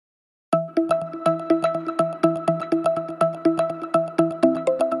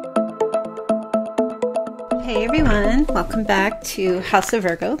Hey everyone, welcome back to House of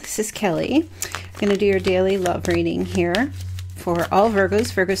Virgo. This is Kelly. I'm going to do your daily love reading here for all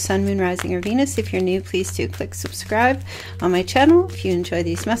Virgos, Virgo Sun, Moon, Rising, or Venus. If you're new, please do click subscribe on my channel if you enjoy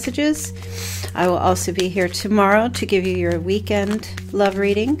these messages. I will also be here tomorrow to give you your weekend love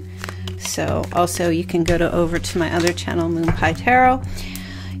reading. So also you can go over to my other channel, Moonpie Tarot,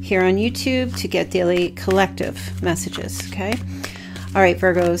 here on YouTube to get daily collective messages, okay? All right,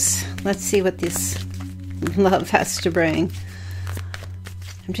 Virgos, let's see what this love has to bring.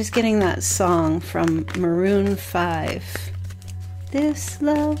 I'm just getting that song from Maroon 5. This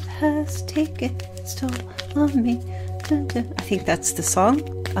love has taken its toll on me. Dun, dun. I think that's the song.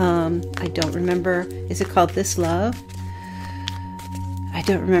 I don't remember. Is it called This Love? I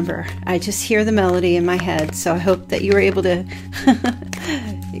don't remember. I just hear the melody in my head, so I hope that you were able to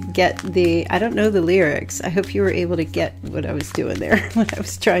get the, I don't know the lyrics. I hope you were able to get what I was doing there, what I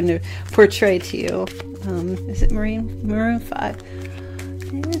was trying to portray to you. Is it Maroon 5?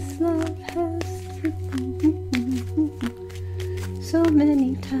 This love has so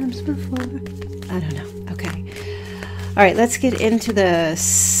many times before. I don't know. Okay. All right, let's get into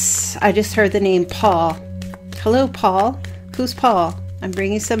this. I just heard the name Paul. Hello, Paul. Who's Paul? I'm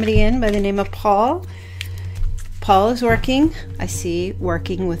bringing somebody in by the name of Paul. Paul is working, I see,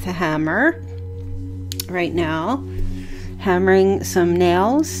 working with a hammer right now, hammering some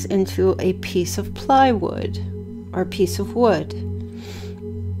nails into a piece of plywood or a piece of wood.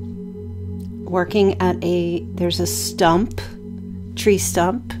 Working at there's a stump, tree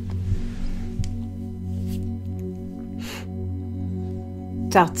stump.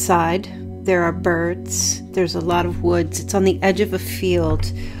 It's outside. There are birds. There's a lot of woods. It's on the edge of a field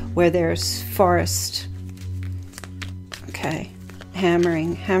where there's forest. Okay,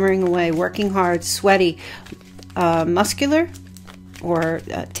 hammering away, working hard, sweaty, muscular or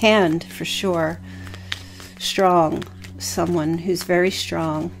tanned for sure. Strong, someone who's very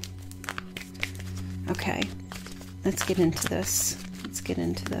strong. Okay, let's get into this.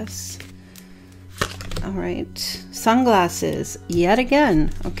 All right, sunglasses yet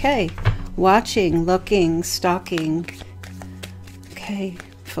again. Okay, watching, looking, stalking. Okay,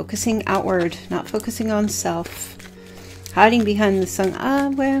 focusing outward, not focusing on self. Hiding behind the sun. I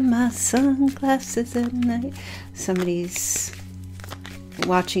wear my sunglasses at night. Somebody's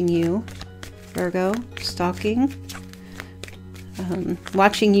watching you, Virgo, stalking.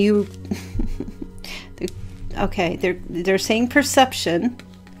 Watching you. Okay, they're saying perception.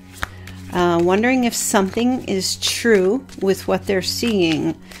 Wondering if something is true with what they're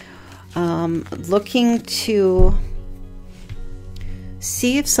seeing. Looking to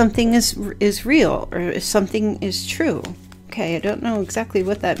see if something is real or if something is true. Okay, I don't know exactly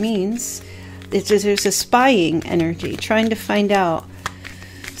what that means. There's a spying energy, trying to find out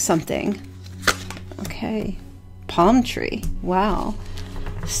something. Okay, palm tree. Wow.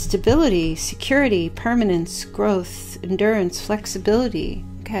 Stability, security, permanence, growth, endurance, flexibility.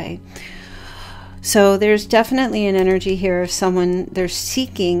 Okay. So there's definitely an energy here of someone they're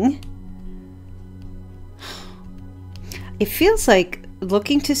seeking. It feels like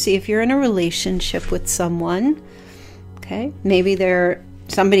looking to see if you're in a relationship with someone. Okay, maybe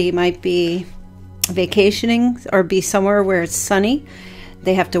somebody might be vacationing or be somewhere where it's sunny.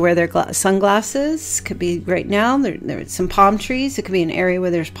 They have to wear their sunglasses. Could be right now. There's some palm trees. It could be an area where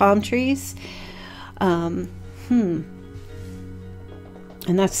there's palm trees. And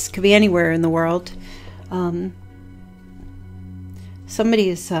that could be anywhere in the world. Somebody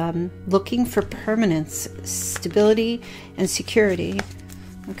is looking for permanence, stability, and security.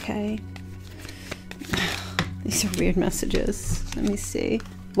 Okay. These are weird messages. Let me see.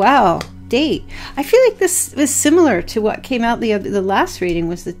 Wow. Date. I feel like this was similar to what came out the last reading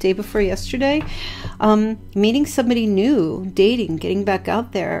was the day before yesterday. Meeting somebody new, dating, getting back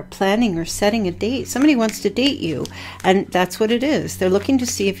out there, planning or setting a date. Somebody wants to date you, and that's what it is. They're looking to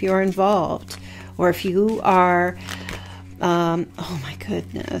see if you're involved or if you are... oh my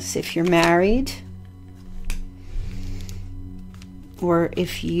goodness, if you're married or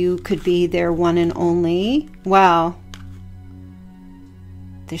if you could be their one and only. Wow.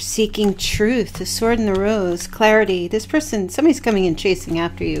 They're seeking truth, the sword and the rose, clarity. This person, somebody's coming and chasing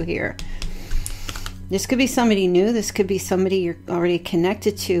after you here. This could be somebody new. This could be somebody you're already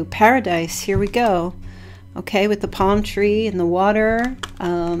connected to. Paradise, here we go. Okay, with the palm tree and the water.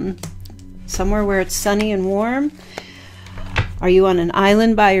 Somewhere where it's sunny and warm. Are you on an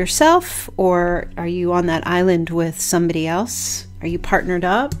island by yourself, or are you on that island with somebody else? Are you partnered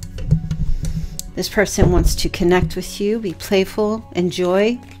up? This person wants to connect with you, be playful,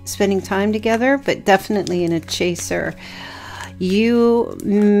 enjoy spending time together, but definitely in a chaser. You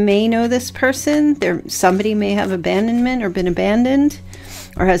may know this person. Somebody may have abandonment or been abandoned,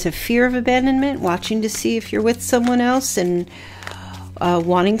 or has a fear of abandonment, watching to see if you're with someone else and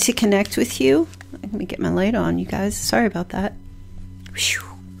wanting to connect with you. Let me get my light on, you guys. Sorry about that. Whew.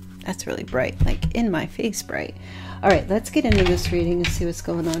 That's really bright, like in my face bright. All right, let's get into this reading and see what's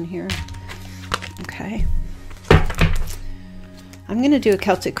going on here. Okay. I'm going to do a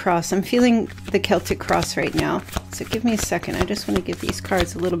Celtic cross. I'm feeling the Celtic cross right now. So give me a second. I just want to give these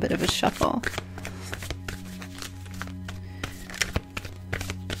cards a little bit of a shuffle.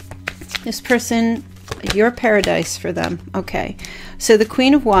 This person, your paradise for them. Okay. So the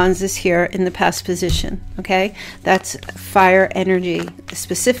Queen of Wands is here in the past position. Okay. That's fire energy,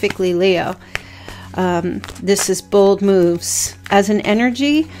 specifically Leo. This is bold moves. As an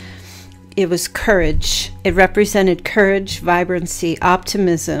energy, it was courage. It represented courage, vibrancy,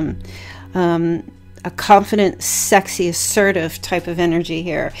 optimism, a confident, sexy, assertive type of energy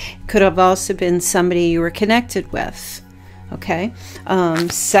here. It could have also been somebody you were connected with. Okay,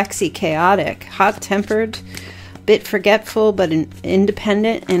 sexy, chaotic, hot-tempered, bit forgetful, but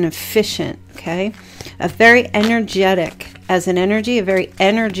independent and efficient. Okay, a very energetic, as an energy, a very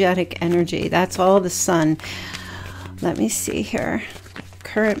energetic energy. That's all the sun. Let me see here.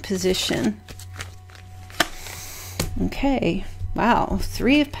 Current position. Okay, wow,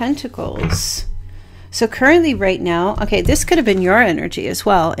 3 of Pentacles. So currently right now, okay, this could have been your energy as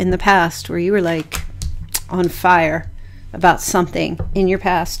well in the past, where you were like on fire about something in your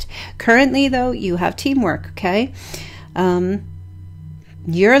past. Currently though, you have teamwork. Okay,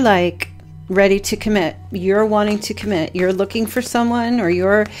 you're like ready to commit. You're wanting to commit. You're looking for someone, or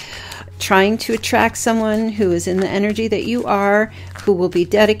you're trying to attract someone who is in the energy that you are, who will be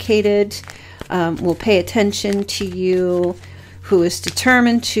dedicated, will pay attention to you, who is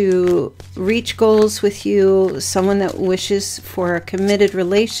determined to reach goals with you, someone that wishes for a committed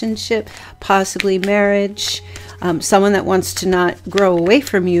relationship, possibly marriage, someone that wants to not grow away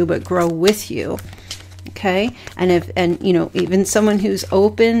from you but grow with you. Okay, and you know, even someone who's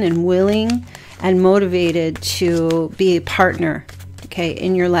open and willing and motivated to be a partner, okay,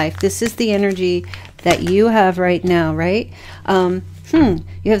 in your life. This is the energy that you have right now, right? You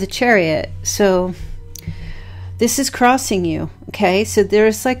have the Chariot, so this is crossing you. Okay, so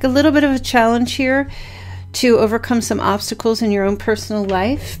there's like a little bit of a challenge here to overcome some obstacles in your own personal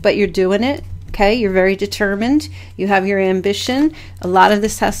life, but you're doing it. Okay, you're very determined. You have your ambition. A lot of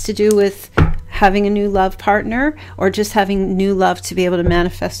this has to do with having a new love partner, or just having new love to be able to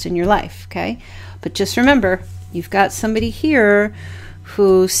manifest in your life. Okay, but just remember, you've got somebody here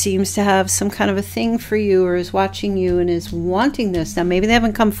who seems to have some kind of a thing for you, or is watching you and is wanting this. Now, maybe they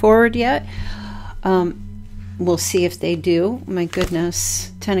haven't come forward yet. We'll see if they do. My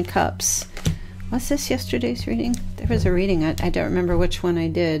goodness, 10 of Cups. Was this yesterday's reading? There was a reading. I don't remember which one I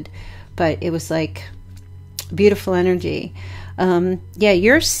did, but it was like beautiful energy. Yeah,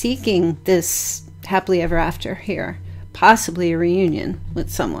 you're seeking this happily ever after here. Possibly a reunion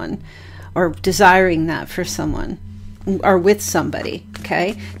with someone, or desiring that for someone, or with somebody.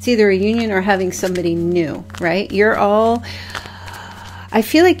 Okay, it's either a union or having somebody new, right? You're all, I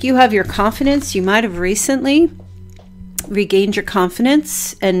feel like you have your confidence. You might have recently regained your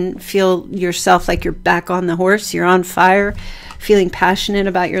confidence and feel yourself like you're back on the horse. You're on fire, feeling passionate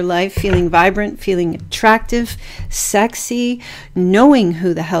about your life, feeling vibrant, feeling attractive, sexy, knowing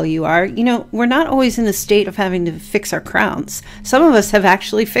who the hell you are. You know, we're not always in a state of having to fix our crowns. Some of us have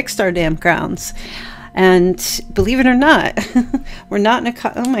actually fixed our damn crowns. And believe it or not, we're not in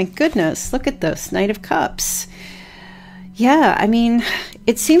a, oh my goodness, look at this, Knight of Cups. Yeah, I mean,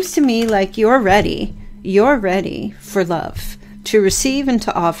 it seems to me like you're ready for love, to receive and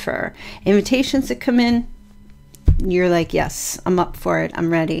to offer. Invitations that come in, you're like, yes, I'm up for it,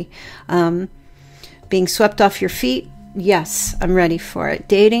 I'm ready. Being swept off your feet, yes, I'm ready for it.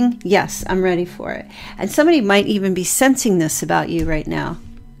 Dating, yes, I'm ready for it. And somebody might even be sensing this about you right now.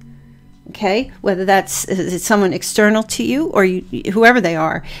 Okay, whether that's someone external to you, or you, whoever they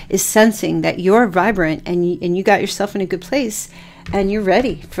are, is sensing that you're vibrant and you got yourself in a good place and you're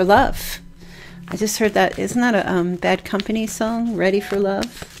ready for love. I just heard that. Isn't that a Bad Company song, Ready for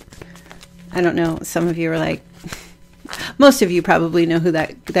Love? I don't know. Some of you are like, most of you probably know who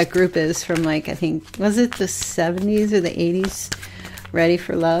that group is from, like, I think, was it the 70s or the 80s? Ready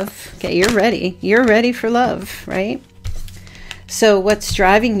for Love. Okay, you're ready. You're ready for love, right? So what's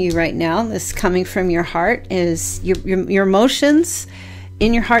driving you right now, this coming from your heart, is your emotions.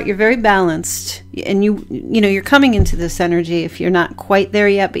 In your heart, you're very balanced, and you know, you're coming into this energy if you're not quite there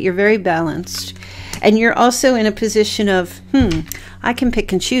yet, but you're very balanced. And you're also in a position of, I can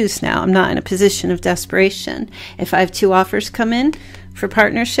pick and choose now. I'm not in a position of desperation. If I have 2 offers come in for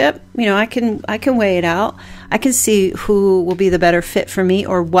partnership, you know, I can weigh it out. I can see who will be the better fit for me,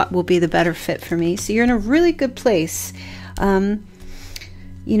 or what will be the better fit for me. So you're in a really good place. You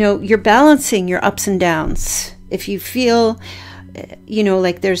know, you're balancing your ups and downs. If you feel, you know,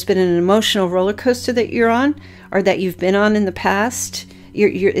 like there's been an emotional roller coaster that you're on, or that you've been on in the past,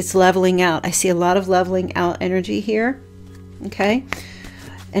 it's leveling out. I see a lot of leveling out energy here. Okay.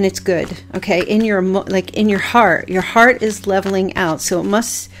 And it's good. Okay. In your, like in your heart is leveling out. So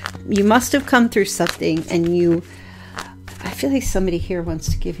you must have come through something, and I feel like somebody here wants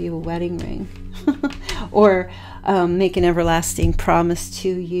to give you a wedding ring or make an everlasting promise to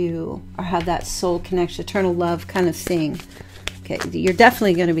you, or have that soul connection, eternal love kind of thing. Okay. You're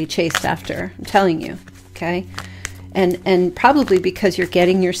definitely going to be chased after. I'm telling you. Okay. And probably because you're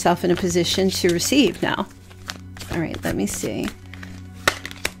getting yourself in a position to receive now. All right, let me see.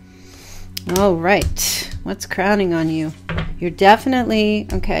 All right, what's crowning on you? You're definitely,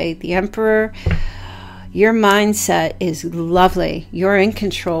 okay, the Emperor, your mindset is lovely. You're in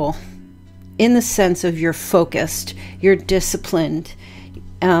control in the sense of you're focused, you're disciplined.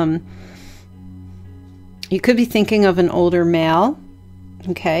 You could be thinking of an older male,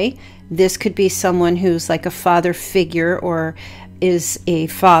 okay? This could be someone who's like a father figure, or is a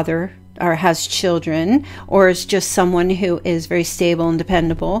father, or has children, or is just someone who is very stable and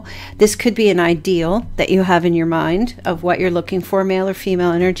dependable. This could be an ideal that you have in your mind of what you're looking for, male or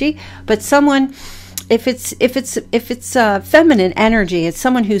female energy. But someone, if it's feminine energy, it's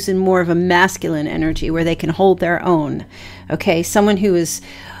someone who's in more of a masculine energy where they can hold their own. Okay, someone who is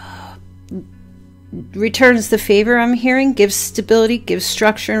returns the favor, I'm hearing, gives stability, gives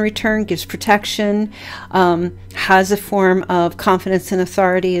structure in return, gives protection, has a form of confidence and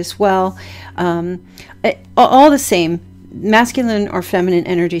authority as well. All the same, masculine or feminine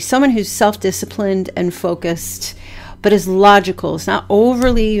energy. Someone who's self-disciplined and focused, but is logical. It's not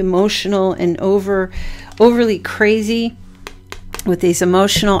overly emotional and overly crazy with these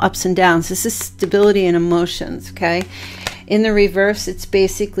emotional ups and downs. This is stability in emotions, okay? In the reverse, it's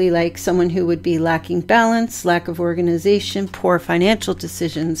basically like someone who would be lacking balance, lack of organization, poor financial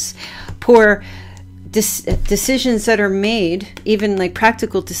decisions, poor decisions that are made, even like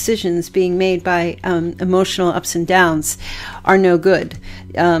practical decisions being made by emotional ups and downs are no good.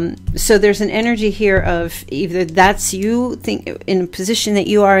 So there's an energy here of either that's you think in a position that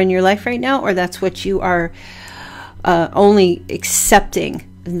you are in your life right now, or that's what you are only accepting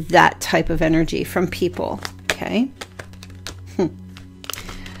that type of energy from people. Okay.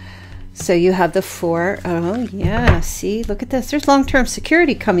 So you have the 4. Oh, yeah. See, look at this. There's long-term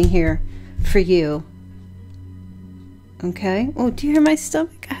security coming here for you. Okay. Oh, do you hear my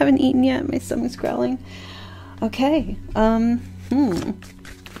stomach? I haven't eaten yet. My stomach's growling. Okay. 4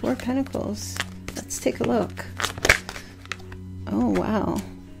 Pentacles. Let's take a look. Oh, wow.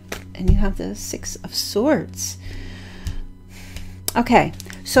 And you have the 6 of Swords. Okay.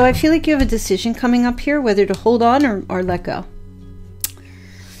 So I feel like you have a decision coming up here, whether to hold on or let go.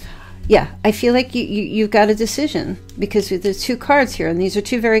 Yeah, I feel like you've got a decision, because there's 2 cards here, and these are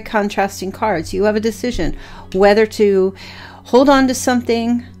 2 very contrasting cards. You have a decision whether to hold on to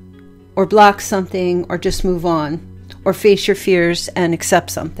something or block something, or just move on, or face your fears and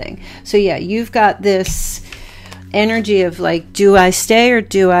accept something. So yeah, you've got this energy of like, do I stay or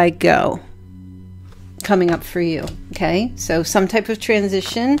do I go? Coming up for you. Okay, so some type of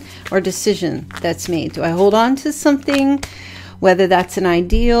transition or decision that's made. Do I hold on to something, whether that's an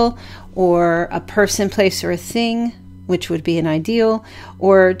ideal or a person, place, or a thing, which would be an ideal,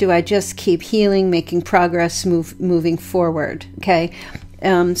 or do I just keep healing, making progress, moving forward? Okay,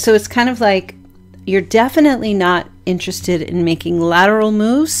 so it's kind of like you're definitely not interested in making lateral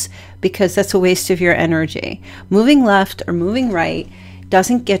moves, because that's a waste of your energy. Moving left or moving right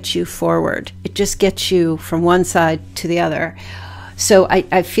doesn't get you forward. It just gets you from one side to the other. So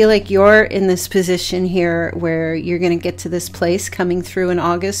I feel like you're in this position here where you're going to get to this place coming through in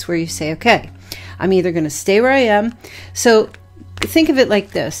August where you say, okay, I'm either going to stay where I am. So think of it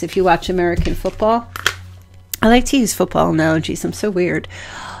like this. If you watch American football, I like to use football analogies. I'm so weird.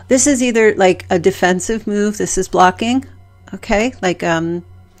 This is either like a defensive move. This is blocking. Okay. Like, you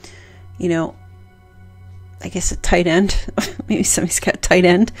know, I guess a tight end. Maybe somebody's got a tight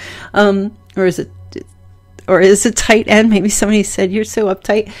end. Or is it tight end? Maybe somebody said you're so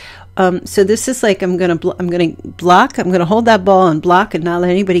uptight. So this is like I'm gonna block. I'm gonna hold that ball and block and not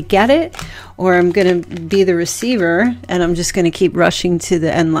let anybody get it, or I'm gonna be the receiver and I'm just gonna keep rushing to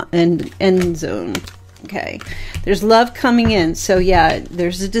the end zone. Okay, there's love coming in. So yeah,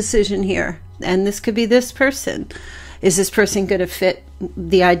 there's a decision here. And this could be this person. Is this person going to fit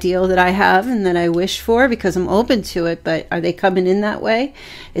the ideal that I have and that I wish for? Because I'm open to it, but are they coming in that way?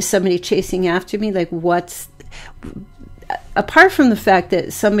 Is somebody chasing after me? Like, what's... Apart from the fact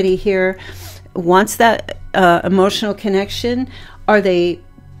that somebody here wants that emotional connection, are they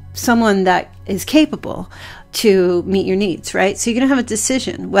someone that is capable to meet your needs, right? So you're going to have a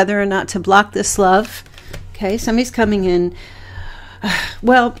decision whether or not to block this love. Okay, somebody's coming in.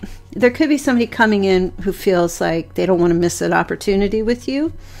 Well, there could be somebody coming in who feels like they don't want to miss an opportunity with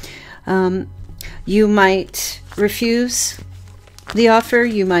you. You might refuse the offer.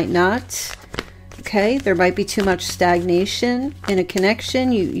 You might not. Okay, there might be too much stagnation in a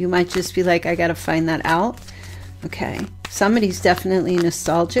connection. You might just be like, I got to find that out. Okay, somebody's definitely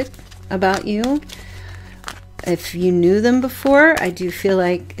nostalgic about you. If you knew them before, I do feel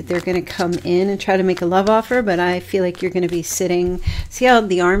like they're going to come in and try to make a love offer, but I feel like you're going to be sitting, see how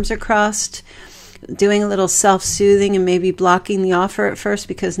the arms are crossed, doing a little self-soothing and maybe blocking the offer at first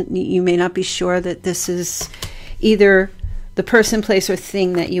because you may not be sure that this is either the person, place, or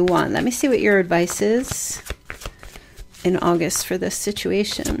thing that you want. Let me see what your advice is in August for this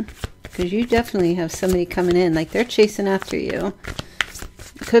situation, because you definitely have somebody coming in, like they're chasing after you.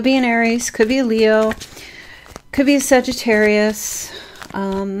 Could be an Aries, could be a Leo, could be a Sagittarius,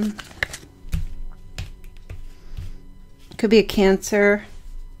 could be a Cancer.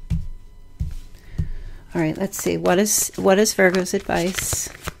 All right, let's see. What is Virgo's advice?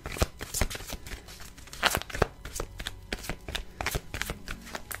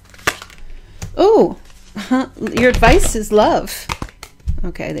 Oh, your advice is love.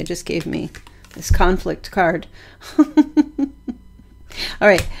 Okay, they just gave me this conflict card. All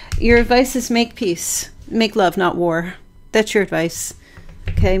right, your advice is make peace. Make love, not war. That's your advice.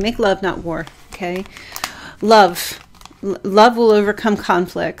 Okay, make love, not war. Okay, love will overcome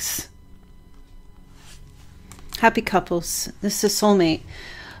conflicts. Happy couples. This is a soulmate.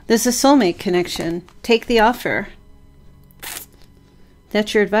 This is a soulmate connection. Take the offer.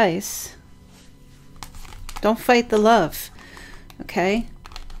 That's your advice. Don't fight the love. Okay?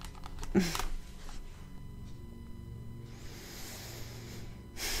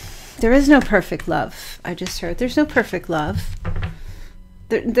 There is no perfect love. I just heard. There's no perfect love.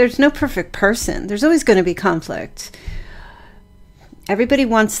 There's no perfect person. There's always going to be conflict. Everybody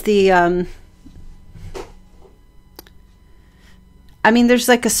wants the... I mean, there's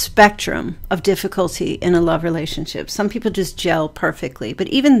like a spectrum of difficulty in a love relationship. Some people just gel perfectly. But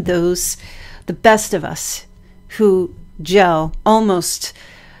even those, the best of us who gel almost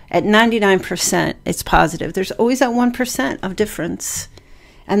at 99%, it's positive. There's always that 1% of difference.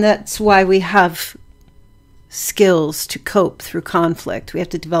 And that's why we have skills to cope through conflict. We have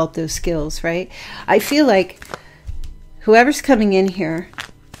to develop those skills, right? I feel like whoever's coming in here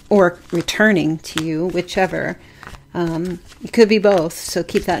or returning to you, whichever, it could be both, so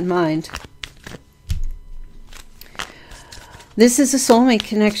keep that in mind. This is a soulmate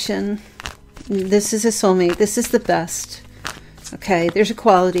connection. This is a soulmate. This is the best. Okay, there's a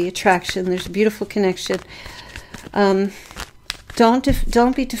quality, attraction. There's a beautiful connection.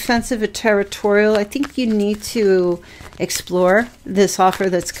 Don't be defensive or territorial. I think you need to explore this offer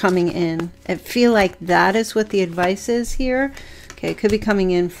that's coming in. I feel like that is what the advice is here. Okay, it could be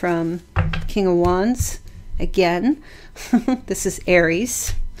coming in from King of Wands. Again, this is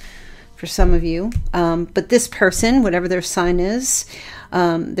Aries for some of you. But this person, whatever their sign is,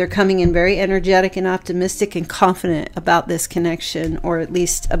 they're coming in very energetic and optimistic and confident about this connection, or at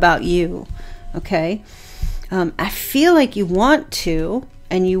least about you. Okay? I feel like you want to,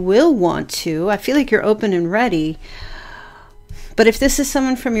 and you will want to. I feel like you're open and ready. But if this is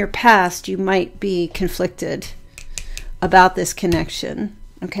someone from your past, you might be conflicted about this connection.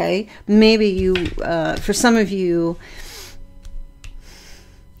 Okay, maybe you, for some of you,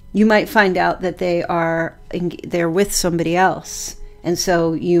 you might find out that they're with somebody else, and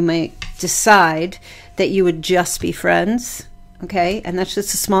so you might decide that you would just be friends. Okay, and that's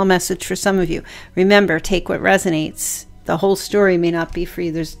just a small message for some of you. Remember, take what resonates. The whole story may not be for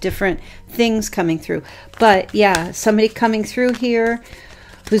you. There's different things coming through, but yeah, somebody coming through here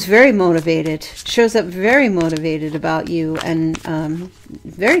who's very motivated, shows up very motivated about you, and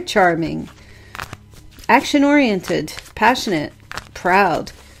very charming, action-oriented, passionate,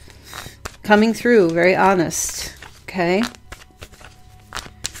 proud, coming through, very honest. Okay,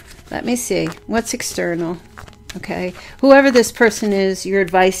 let me see what's external. Okay, whoever this person is, your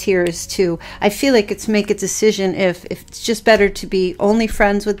advice here is to, I feel like it's make a decision if it's just better to be only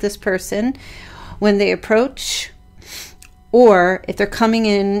friends with this person when they approach, or if they're coming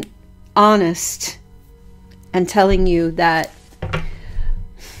in honest and telling you that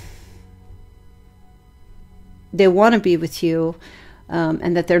they want to be with you,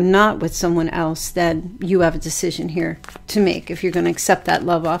 and that they're not with someone else, then you have a decision here to make if you're going to accept that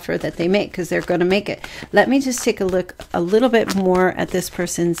love offer that they make, because they're going to make it. Let me just take a look a little bit more at this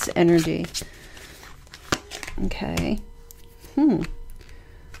person's energy. Okay. All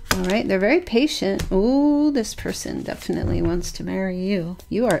right, they're very patient. Oh, this person definitely wants to marry you.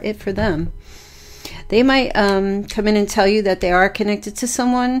 You are it for them. They might come in and tell you that they are connected to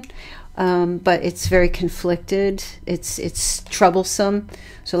someone, but it's very conflicted. It's troublesome.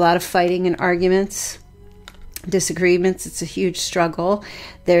 So a lot of fighting and arguments, disagreements. It's a huge struggle.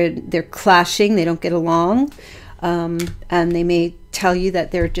 They're clashing. They don't get along, and they may tell you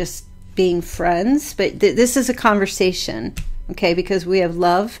that they're just being friends. But this is a conversation, okay? Because we have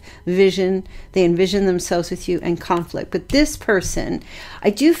love, vision. They envision themselves with you, and conflict. But this person, I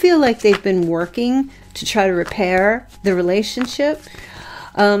do feel like they've been working to try to repair the relationship.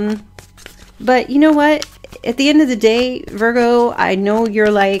 But you know what? At the end of the day, Virgo, I know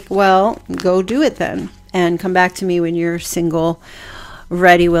you're like, well, go do it then. And come back to me when you're single,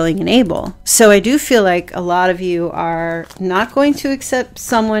 ready, willing, and able. So I do feel like a lot of you are not going to accept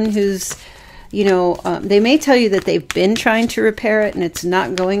someone who's, you know, they may tell you that they've been trying to repair it and it's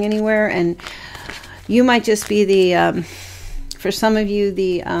not going anywhere. And you might just be the, for some of you,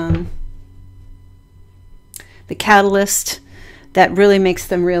 the catalyst that really makes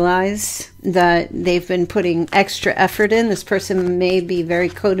them realize that they've been putting extra effort in. This person may be very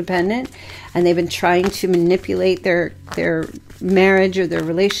codependent, and they've been trying to manipulate their marriage or their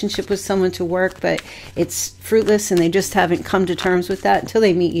relationship with someone to work, but it's fruitless, and they just haven't come to terms with that until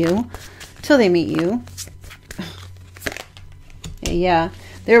they meet you. Yeah,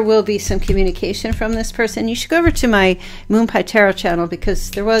 there will be some communication from this person. You should go over to my Moonpie Tarot channel,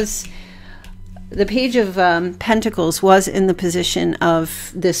 because there was... the Page of Pentacles was in the position of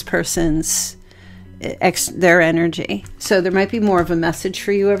this person's, their energy. So there might be more of a message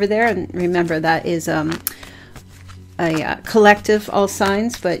for you over there. And remember, that is a collective, all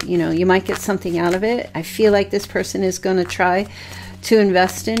signs, but you know, you might get something out of it. I feel like this person is going to try to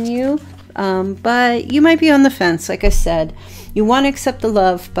invest in you, but you might be on the fence. Like I said, you want to accept the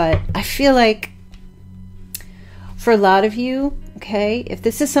love, but I feel like for a lot of you, okay, if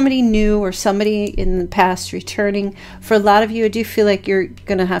this is somebody new or somebody in the past returning, for a lot of you, I do feel like you're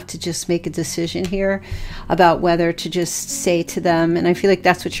going to have to just make a decision here about whether to just say to them, and I feel like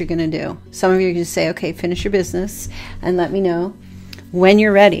that's what you're going to do. Some of you are going to say, okay, finish your business and let me know when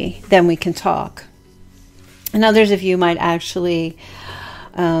you're ready, then we can talk. And others of you might actually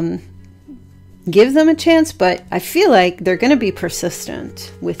give them a chance, but I feel like they're going to be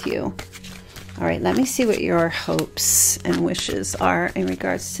persistent with you. All right, let me see what your hopes and wishes are in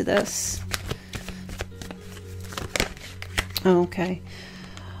regards to this. Oh, okay.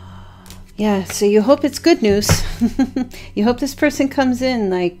 Yeah, so you hope it's good news. You hope this person comes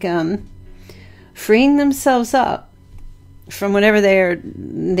in like freeing themselves up from whatever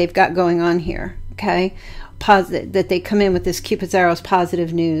they've got going on here, okay? That they come in with this Cupid's arrows,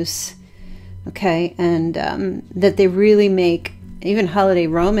 positive news, okay? And that they really make... even holiday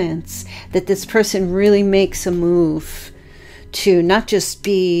romance, that this person really makes a move to not just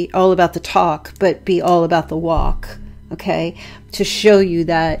be all about the talk, but be all about the walk, okay? To show you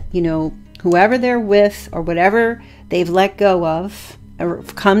that, you know, whoever they're with or whatever they've let go of, or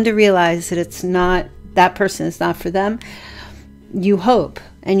come to realize that it's not, that person is not for them, you hope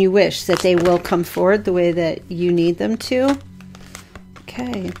and you wish that they will come forward the way that you need them to.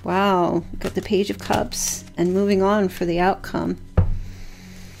 Okay, wow. Got the Page of Cups and moving on for the outcome.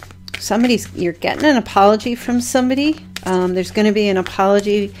 You're getting an apology from somebody. There's going to be an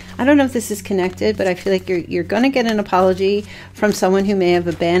apology. I don't know if this is connected, but I feel like you're going to get an apology from someone who may have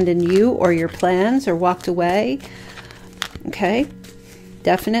abandoned you or your plans or walked away. Okay,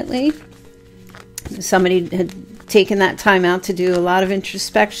 definitely. Somebody had taken that time out to do a lot of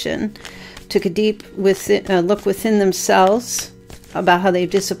introspection, took a deep look within themselves about how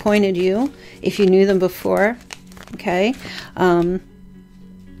they've disappointed you, if you knew them before. Okay.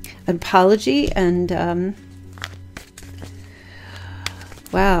 Apology, and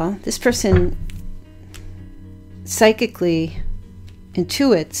wow, this person psychically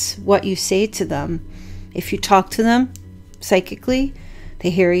intuits what you say to them. If you talk to them psychically, they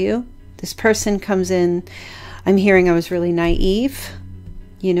hear you. This person comes in, I'm hearing I was really naive,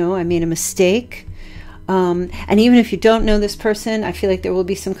 you know, I made a mistake, and even if you don't know this person, I feel like there will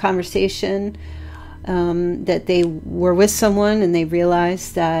be some conversation that they were with someone and they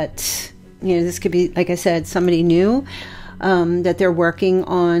realized that, you know, this could be, like I said, somebody new, that they're working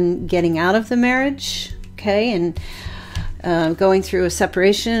on getting out of the marriage, okay? And going through a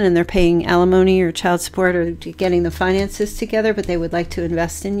separation and they're paying alimony or child support or getting the finances together, but they would like to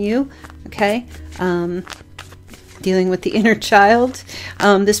invest in you. Okay. Dealing with the inner child.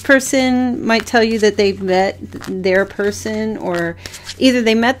 This person might tell you that they've met their person, or either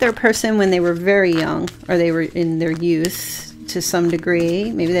they met their person when they were very young or they were in their youth to some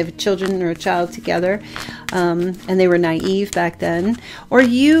degree. Maybe they have children or a child together, and they were naive back then. Or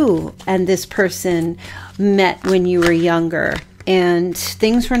you and this person met when you were younger and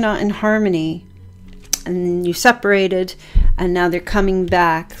things were not in harmony, and you separated, and now they're coming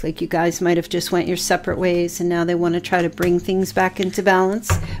back. Like you guys might have just went your separate ways, and now they want to try to bring things back into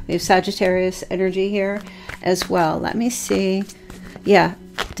balance. We have Sagittarius energy here as well. Let me see. Yeah,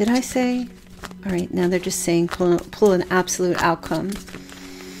 did I say? All right, now they're just saying pull an absolute outcome.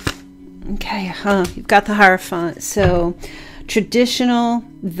 Okay, you've got the Hierophant. So traditional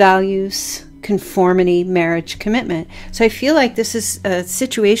values, conformity, marriage, commitment. So I feel like this is a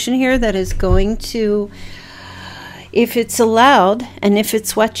situation here that is going to, if it's allowed and if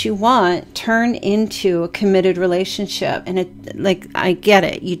it's what you want, turn into a committed relationship. And it, like, I get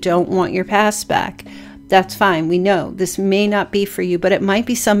it. You don't want your past back. That's fine. We know this may not be for you, but it might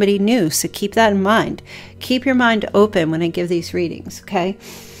be somebody new. So keep that in mind. Keep your mind open when I give these readings. Okay.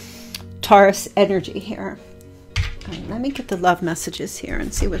 Taurus energy here. All right, let me get the love messages here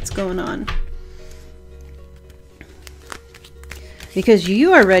and see what's going on. Because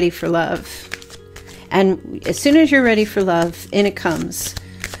you are ready for love. And as soon as you're ready for love, in it comes.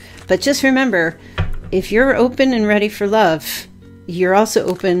 But just remember, if you're open and ready for love, you're also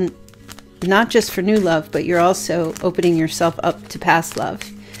open not just for new love, but you're also opening yourself up to past love.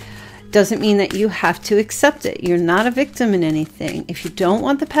 Doesn't mean that you have to accept it. You're not a victim in anything. If you don't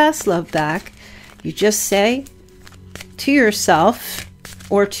want the past love back, you just say to yourself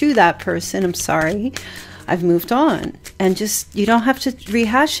or to that person, I'm sorry, I've moved on. And just, you don't have to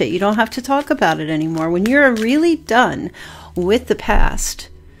rehash it. You don't have to talk about it anymore. When you're really done with the past,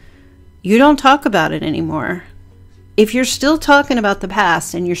 you don't talk about it anymore. If you're still talking about the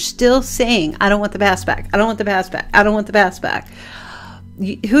past and you're still saying, I don't want the past back, I don't want the past back, I don't want the past back,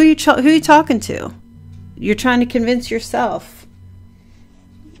 who are you talking to? You're trying to convince yourself.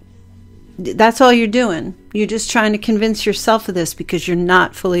 That's all you're doing. You're just trying to convince yourself of this because you're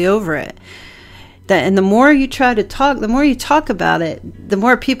not fully over it. And the more you try to talk, the more you talk about it, the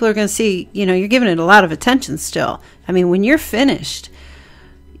more people are going to see, you know, you're giving it a lot of attention still. I mean, when you're finished,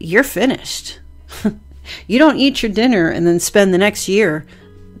 you're finished. You don't eat your dinner and then spend the next year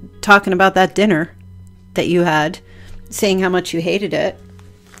talking about that dinner that you had, saying how much you hated it.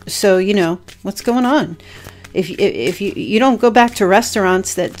 So, you know, what's going on? If you don't go back to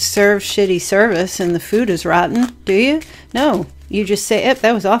restaurants that serve shitty service and the food is rotten, do you? No. You just say, yep,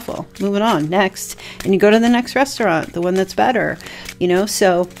 that was awful. Moving on, next. And you go to the next restaurant, the one that's better. You know,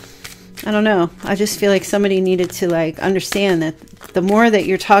 so I don't know. I just feel like somebody needed to like understand that the more that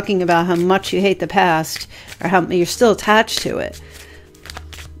you're talking about how much you hate the past or how you're still attached to it,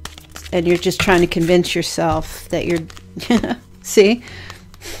 and you're just trying to convince yourself that you're, see?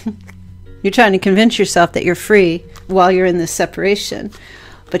 You're trying to convince yourself that you're free while you're in this separation,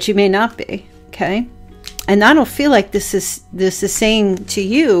 but you may not be, okay? And I don't feel like this is saying to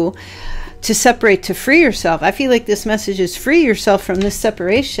you to separate, to free yourself. I feel like this message is free yourself from this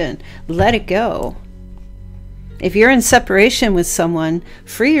separation. Let it go. If you're in separation with someone,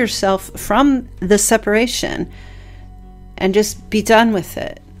 free yourself from the separation and just be done with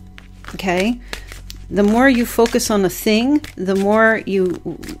it. Okay? The more you focus on a thing, the more you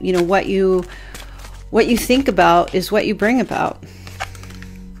know what you think about is what you bring about.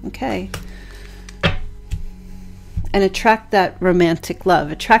 Okay? And attract that romantic love.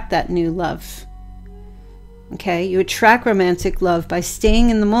 Attract that new love. Okay? You attract romantic love by staying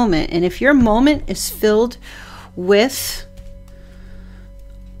in the moment. And if your moment is filled with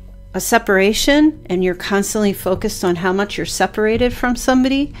a separation and you're constantly focused on how much you're separated from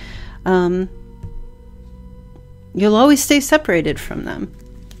somebody, you'll always stay separated from them.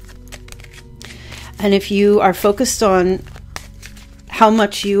 And if you are focused on how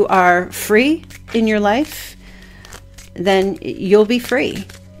much you are free in your life, then you'll be free,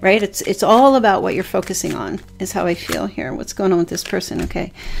 right? It's all about what you're focusing on, is how I feel here. What's going on with this person?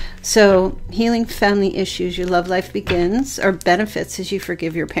 Okay. So healing family issues, your love life begins, or benefits as you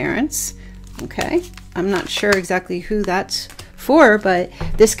forgive your parents. Okay. I'm not sure exactly who that's for, but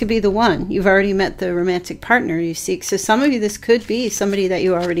this could be the one. You've already met the romantic partner you seek. So some of you, this could be somebody that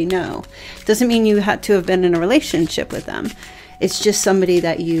you already know. Doesn't mean you had to have been in a relationship with them. It's just somebody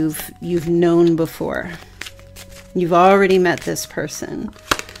that you've known before. You've already met this person.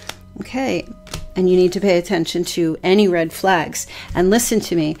 Okay. and you need to pay attention to any red flags. And listen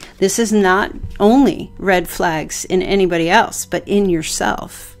to me, this is not only red flags in anybody else, but in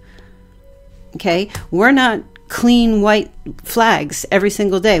yourself. Okay? We're not clean white flags every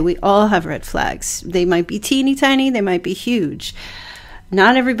single day. We all have red flags. They might be teeny tiny, they might be huge.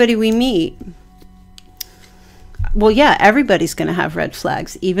 Not everybody we meet, well, yeah, everybody's going to have red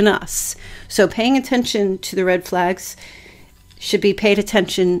flags, even us. So paying attention to the red flags should be paid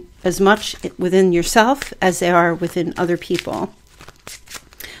attention as much within yourself as they are within other people.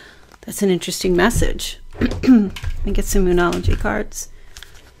 That's an interesting message. Let me get some Moonology cards.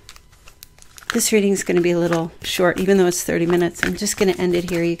 This reading is going to be a little short, even though it's 30 minutes. I'm just going to end it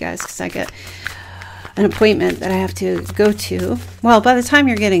here, you guys, because I get an appointment that I have to go to. Well, by the time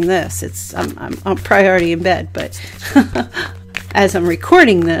you're getting this, I'm priority in bed, but as I'm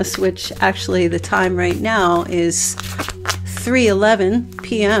recording this, which actually the time right now is 3:11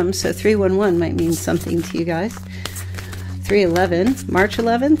 p.m., so 311 might mean something to you guys. 3:11, March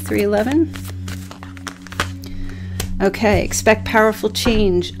 11th, 3:11. Okay, expect powerful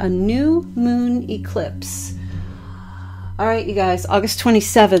change, a new moon eclipse. All right, you guys, August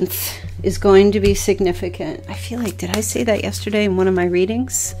 27th is going to be significant. I feel like, did I say that yesterday in one of my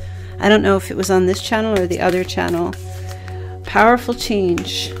readings? I don't know if it was on this channel or the other channel. Powerful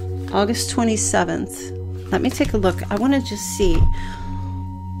change, August 27th. Let me take a look. I want to just see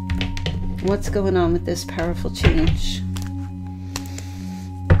what's going on with this powerful change.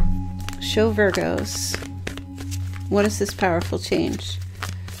 Show Virgos. What is this powerful change?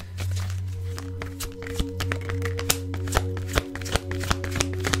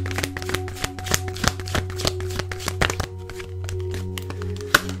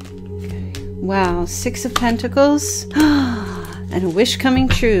 Wow, Six of Pentacles and a wish coming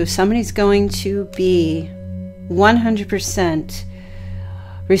true. Somebody's going to be 100%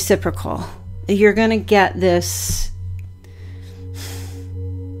 reciprocal. You're going to get this.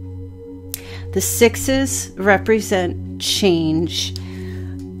 The sixes represent change.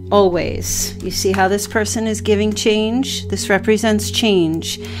 Always. You see how this person is giving change? This represents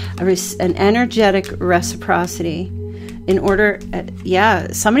change. An energetic reciprocity. In order,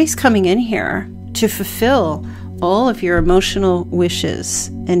 yeah, somebody's coming in here to fulfill all of your emotional wishes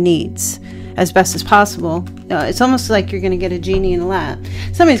and needs as best as possible. It's almost like you're going to get a genie in a lamp.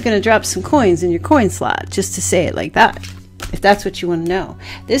 Somebody's going to drop some coins in your coin slot, just to say it like that, if that's what you want to know.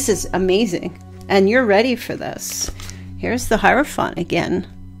 This is amazing, and you're ready for this. Here's the Hierophant again.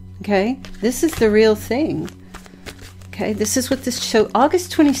 Okay, this is the real thing. Okay, this is what this show.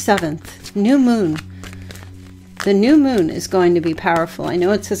 August 27th, new moon. The new moon is going to be powerful. I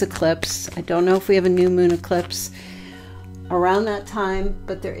know it says eclipse. I don't know if we have a new moon eclipse around that time,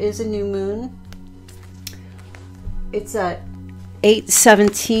 but there is a new moon. It's at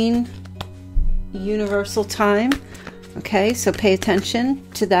 8:17 universal time. Okay, so pay attention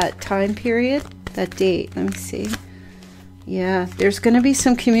to that time period, that date. Let me see. Yeah, there's going to be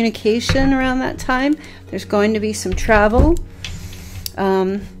some communication around that time. There's going to be some travel.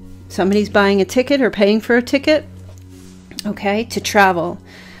 Somebody's buying a ticket or paying for a ticket, okay, to travel,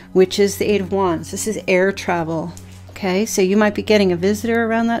 which is the Eight of Wands. This is air travel, okay? So you might be getting a visitor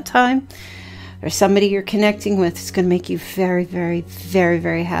around that time, or somebody you're connecting with is going to make you very, very, very,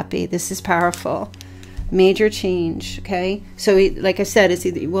 very happy. This is powerful. Major change, okay? So like I said, it's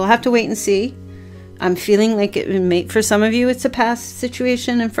either, we'll have to wait and see. I'm feeling like it may, for some of you it's a past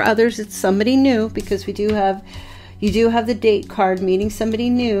situation, and for others it's somebody new, because we do have, you do have the date card, meeting somebody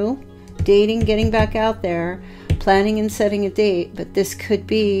new, dating, getting back out there, planning and setting a date. But this could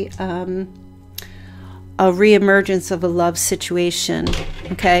be a reemergence of a love situation,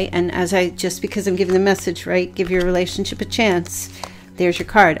 okay? And as I, just because I'm giving the message, right, give your relationship a chance, there's your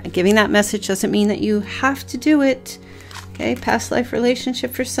card. Giving that message doesn't mean that you have to do it, okay? Past life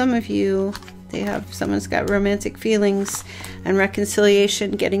relationship for some of you. They have, someone's got romantic feelings and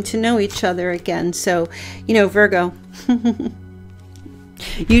reconciliation, getting to know each other again. So, you know, Virgo,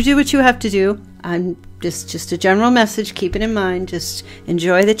 you do what you have to do. I'm just a general message. Keep it in mind. Just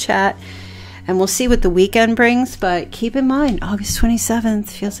enjoy the chat, and we'll see what the weekend brings. But keep in mind, August 27th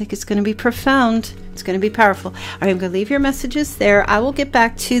feels like it's going to be profound. It's going to be powerful. All right, I'm going to leave your messages there. I will get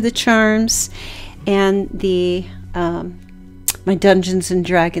back to the charms and the my Dungeons and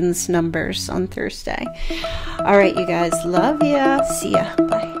Dragons numbers on Thursday. All right, you guys. Love ya. See ya.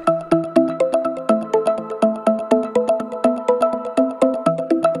 Bye.